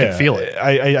strangled. Yeah, you can feel it.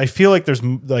 I feel like there's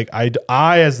like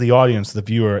I as the audience, the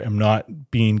viewer, am not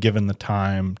being given the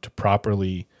time to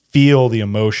properly feel the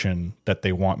emotion that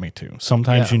they want me to.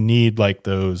 Sometimes you need like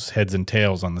those heads and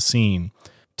tails on the scene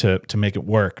to make it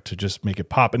work, to just make it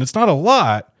pop. And it's not a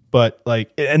lot, but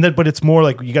like but it's more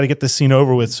like you got to get this scene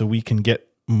over with so we can get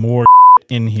more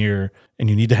in here, and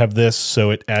you need to have this so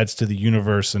it adds to the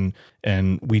universe,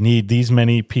 and we need these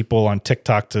many people on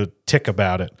TikTok to tick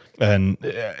about it, and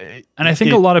I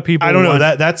think a lot of people, I don't know,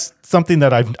 that's something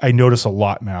that I notice a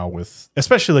lot now with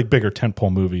especially like bigger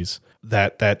tentpole movies,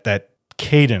 that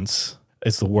cadence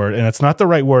is the word, and it's not the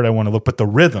right word I want to look, but the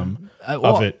rhythm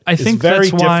of it I think is very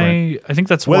that's why different. I think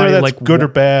that's whether why that's like good or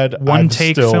bad, one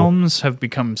take films have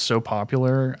become so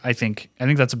popular. I think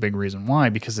that's a big reason why,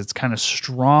 because it's kind of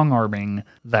strong arming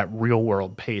that real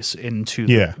world pace into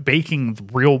baking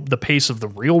the pace of the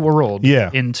real world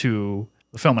into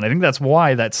the film. And I think that's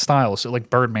why that style, so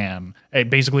like Birdman,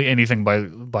 basically anything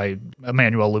by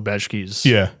Emmanuel Lubezki's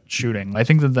shooting. I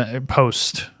think that the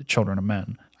post Children of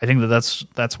Men, I think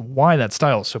that's why that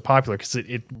style is so popular, because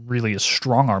it really is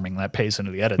strong arming that pace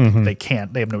into the edit.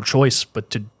 They have no choice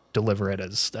but to deliver it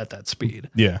at that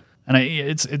speed. Yeah, and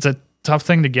it's a tough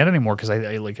thing to get anymore because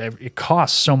it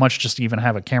costs so much just to even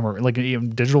have a camera, like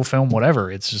even digital film, whatever.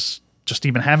 It's just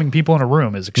even having people in a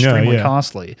room is extremely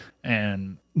costly.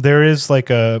 And there is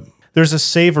there's a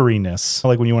savoriness,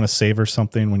 like when you want to savor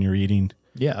something when you're eating.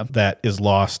 Yeah, that is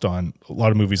lost on a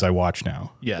lot of movies I watch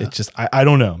now. Yeah, it's just I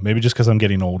don't know. Maybe just because I'm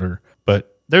getting older,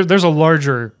 but there's a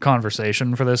larger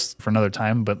conversation for this for another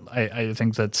time. But I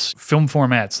think that's film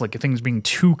formats, like things being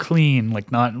too clean, like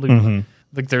not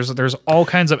like there's all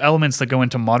kinds of elements that go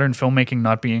into modern filmmaking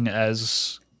not being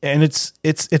as. And it's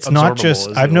not just.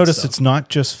 I've noticed it's not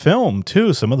just film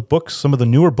too. Some of the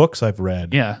newer books I've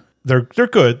read, they're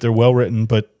good. They're well written,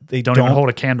 but they don't even hold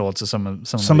a candle to some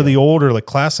of the older like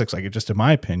classics. Like, just in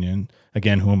my opinion,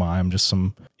 again, who am I? I'm just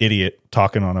some idiot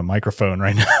talking on a microphone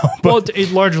right now. But well,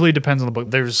 it largely depends on the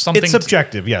book. There's something. It's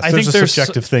subjective. Yes, I think there's a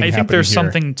subjective thing. I think there's here.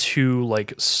 something to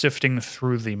like sifting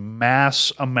through the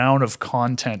mass amount of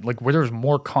content, like where there's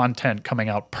more content coming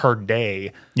out per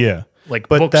day. Yeah. Like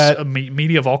books,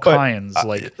 media of all kinds.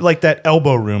 Like that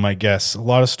elbow room, I guess. A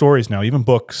lot of stories now, even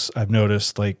books, I've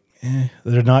noticed, like,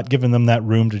 they're not giving them that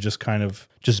room to just kind of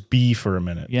just be for a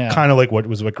minute. Yeah. Kind of like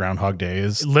what Groundhog Day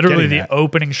is. Literally the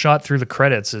opening shot through the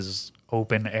credits is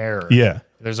open air. Yeah.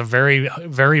 There's a very,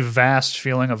 very vast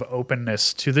feeling of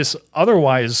openness to this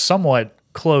otherwise somewhat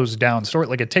closed down story.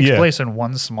 Like, it takes place in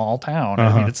one small town.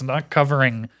 I mean, it's not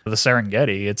covering the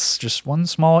Serengeti. It's just one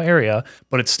small area,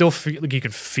 but it's still like you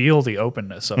can feel the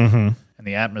openness of it and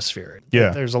the atmosphere.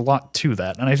 Yeah. There's a lot to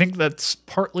that. And I think that's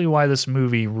partly why this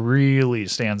movie really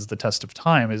stands the test of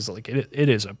time, is like it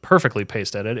is a perfectly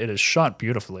paced edit. It is shot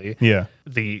beautifully. Yeah.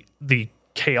 The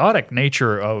chaotic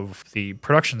nature of the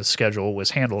production schedule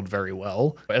was handled very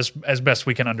well, as best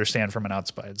we can understand from an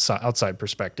outside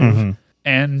perspective.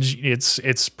 and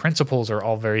its principles are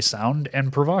all very sound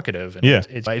and provocative. And Yeah.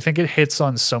 I think it hits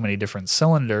on so many different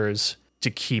cylinders to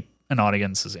keep an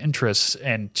audience's interest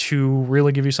and to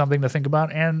really give you something to think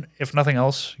about. And if nothing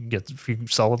else, you get a few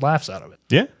solid laughs out of it.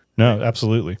 Yeah. No,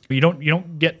 absolutely. But you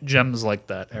don't get gems like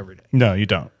that every day. No, you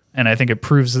don't. And I think it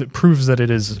proves that it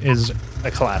is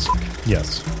a classic.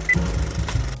 Yes.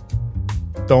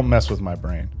 Don't mess with my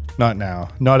brain. Not now.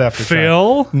 Not after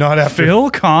Phil Not after Phil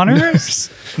Connors.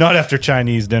 Not after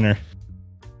Chinese dinner.